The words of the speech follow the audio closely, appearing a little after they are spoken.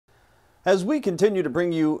As we continue to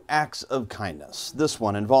bring you acts of kindness, this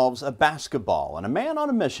one involves a basketball and a man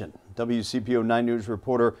on a mission. WCPO 9 News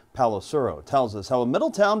reporter Paolo Suro tells us how a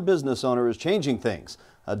Middletown business owner is changing things,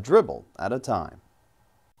 a dribble at a time.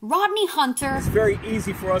 Rodney Hunter. It's very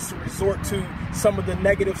easy for us to resort to some of the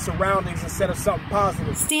negative surroundings instead of something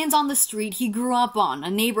positive. Stands on the street he grew up on,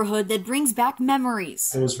 a neighborhood that brings back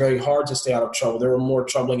memories. It was very hard to stay out of trouble. There were more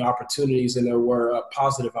troubling opportunities than there were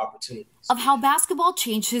positive opportunities. Of how basketball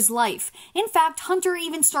changed his life. In fact, Hunter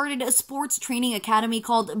even started a sports training academy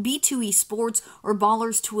called B2E Sports, or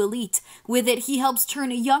Ballers to Elite. With it, he helps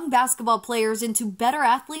turn young basketball players into better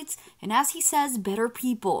athletes and, as he says, better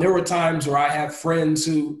people. There were times where I had friends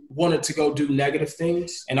who wanted to go do negative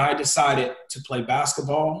things, and I decided to play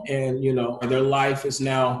basketball, and, their life is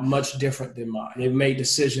now much different than mine. They've made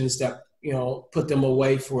decisions that, put them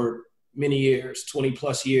away for many years, 20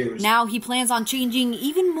 plus years. Now he plans on changing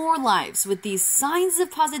even more lives with these signs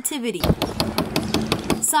of positivity.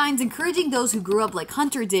 Signs encouraging those who grew up like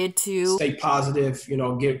Hunter did to stay positive,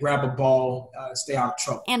 grab a ball, stay out of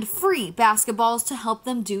trouble. And free basketballs to help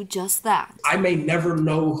them do just that. I may never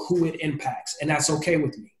know who it impacts, and that's okay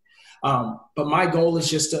with me. But my goal is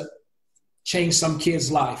just to change some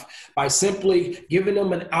kid's life by simply giving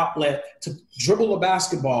them an outlet to dribble a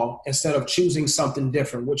basketball instead of choosing something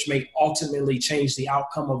different, which may ultimately change the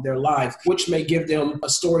outcome of their life, which may give them a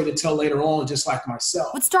story to tell later on, just like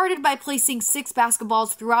myself. What started by placing 6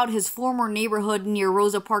 basketballs throughout his former neighborhood near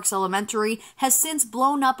Rosa Parks Elementary has since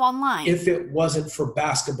blown up online. If it wasn't for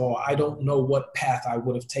basketball, I don't know what path I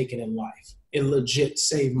would have taken in life. It legit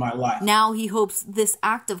saved my life. Now he hopes this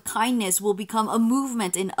act of kindness will become a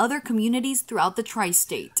movement in other communities throughout the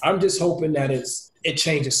tri-state. I'm just hoping that it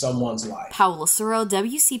changes someone's life. Paolo Suro,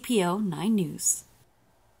 WCPO 9 News.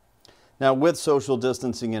 Now, with social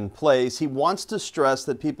distancing in place, he wants to stress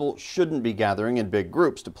that people shouldn't be gathering in big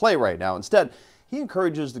groups to play right now. Instead, he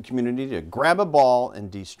encourages the community to grab a ball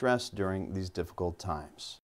and de-stress during these difficult times.